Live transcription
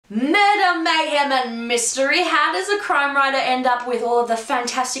Murder, mayhem, and mystery. How does a crime writer end up with all of the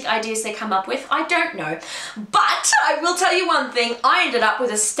fantastic ideas they come up with? I don't know. But I will tell you one thing, I ended up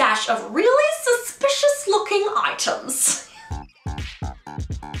with a stash of really suspicious looking items.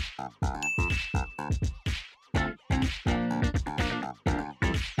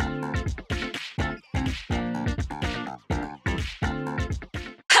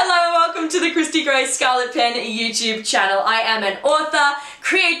 Welcome to the Christy Gray Scarlet Pen YouTube channel. I am an author,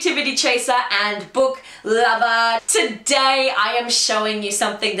 creativity chaser, and book lover. Today I am showing you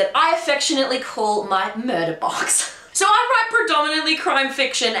something that I affectionately call my murder box. So I write predominantly crime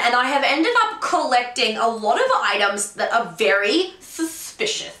fiction, and I have ended up collecting a lot of items that are very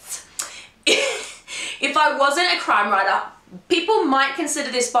suspicious. If I wasn't a crime writer, people might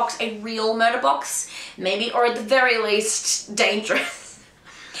consider this box a real murder box, maybe, or at the very least, dangerous.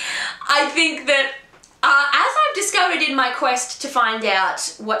 I think that as I've discovered in my quest to find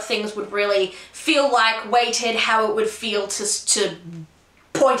out what things would really feel like, weighted, how it would feel to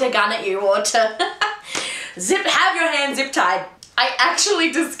point a gun at you or to have your hand zip tied, I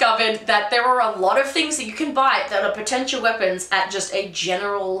actually discovered that there are a lot of things that you can buy that are potential weapons at just a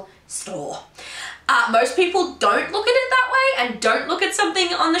general store. Most people don't look at it that way and don't look at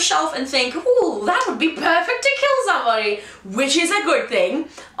something on the shelf and think, ooh, that would be perfect to kill somebody, which is a good thing.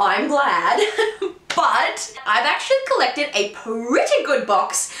 I'm glad. But I've actually collected a pretty good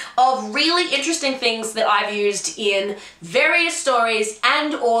box of really interesting things that I've used in various stories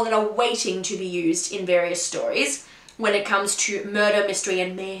and or that are waiting to be used in various stories when it comes to murder, mystery,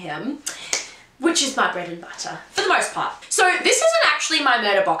 and mayhem, which is my bread and butter, for the most part. So this isn't actually my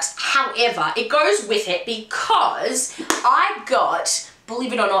murder box, however, it goes with it because I got,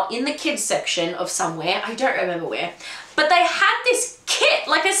 believe it or not, in the kids section of somewhere, I don't remember where, but they had this kit,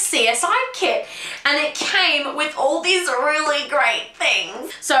 like a CSI kit, and it came with all these really great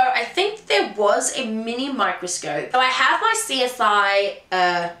things. So I think there was a mini microscope. So I have my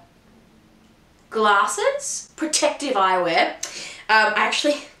CSI glasses, protective eyewear. I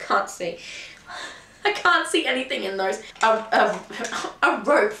actually can't see. I can't see anything in those. A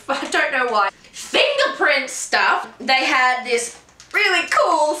rope, I don't know why. Fingerprint stuff. They had this really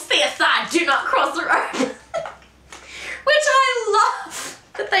cool CSI do not cross the road. Which I love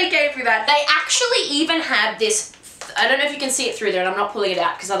that they gave me that. They actually even had this, I don't know if you can see it through there, and I'm not pulling it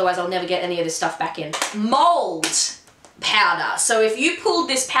out because otherwise I'll never get any of this stuff back in. Mold powder. So if you pulled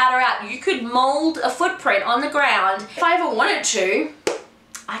this powder out, you could mold a footprint on the ground. If I ever wanted to,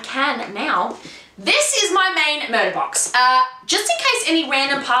 I can now. This is my main murder box. Just in case any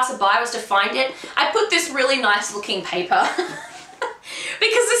random passerby was to find it, I put this really nice looking paper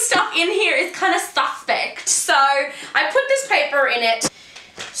because the stuff in here is kind of suspect. So I put this paper in it.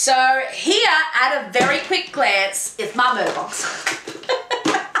 So here, at a very quick glance, is my murder box.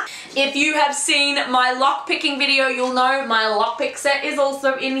 If you have seen my lockpicking video, you'll know my lockpick set is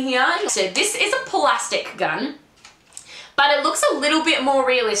also in here. So this is a plastic gun, but it looks a little bit more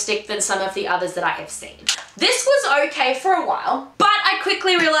realistic than some of the others that I have seen. This was okay for a while, but I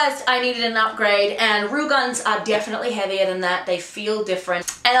quickly realized I needed an upgrade, and real guns are definitely heavier than that. They feel different.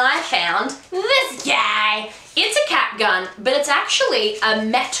 And I found this guy. It's a cap gun, but it's actually a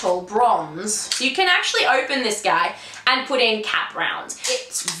metal bronze. So you can actually open this guy and put in cap rounds.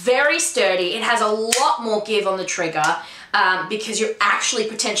 It's very sturdy. It has a lot more give on the trigger. Because you're actually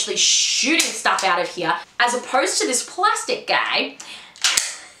potentially shooting stuff out of here, as opposed to this plastic guy.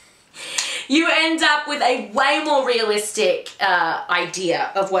 You end up with a way more realistic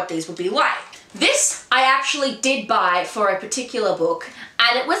idea of what these would be like. This I actually did buy for a particular book,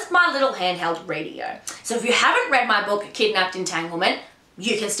 and it was my little handheld radio. So if you haven't read my book, Kidnapped Entanglement,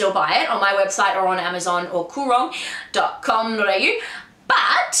 you can still buy it on my website or on Amazon or kurong.com.au.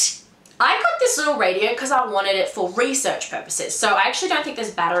 But I got this little radio because I wanted it for research purposes. So I actually don't think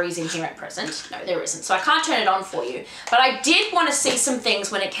there's batteries in here at present. No, there isn't. So I can't turn it on for you. But I did want to see some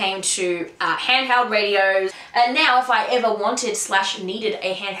things when it came to handheld radios. And now if I ever wanted / needed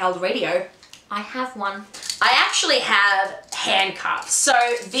a handheld radio, I have one. I actually have handcuffs. So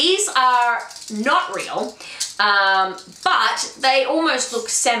these are not real, but they almost look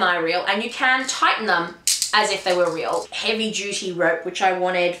semi-real, and you can tighten them as if they were real. Heavy duty rope, which I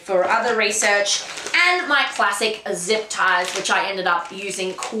wanted for other research, and my classic zip ties, which I ended up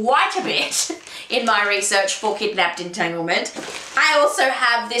using quite a bit in my research for Kidnapped Entanglement. I also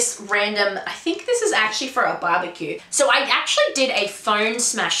have this random, I think this is actually for a barbecue. So I actually did a phone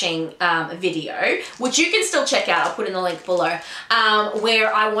smashing video, which you can still check out, I'll put in the link below,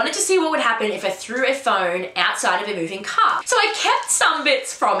 where I wanted to see what would happen if I threw a phone outside of a moving car. So I kept some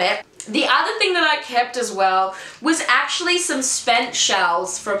bits from it, The other thing that I kept as well was actually some spent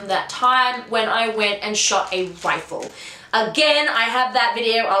shells from that time when I went and shot a rifle. Again, I have that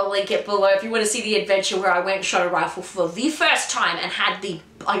video, I'll link it below if you want to see the adventure where I went and shot a rifle for the first time and had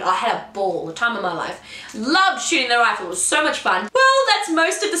I had a ball, the time of my life. Loved shooting the rifle, it was so much fun. Well, that's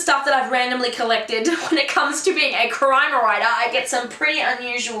most of the stuff that I've randomly collected. When it comes to being a crime writer, I get some pretty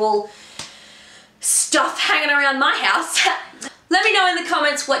unusual stuff hanging around my house. Let me know in the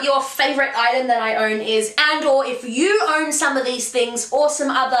comments what your favorite item that I own is, and or if you own some of these things or some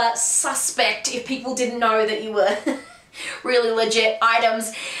other suspect, if people didn't know that you were really legit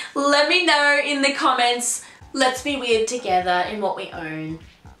items. Let me know in the comments. Let's be weird together in what we own.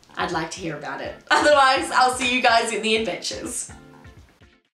 I'd like to hear about it. Otherwise, I'll see you guys in the adventures.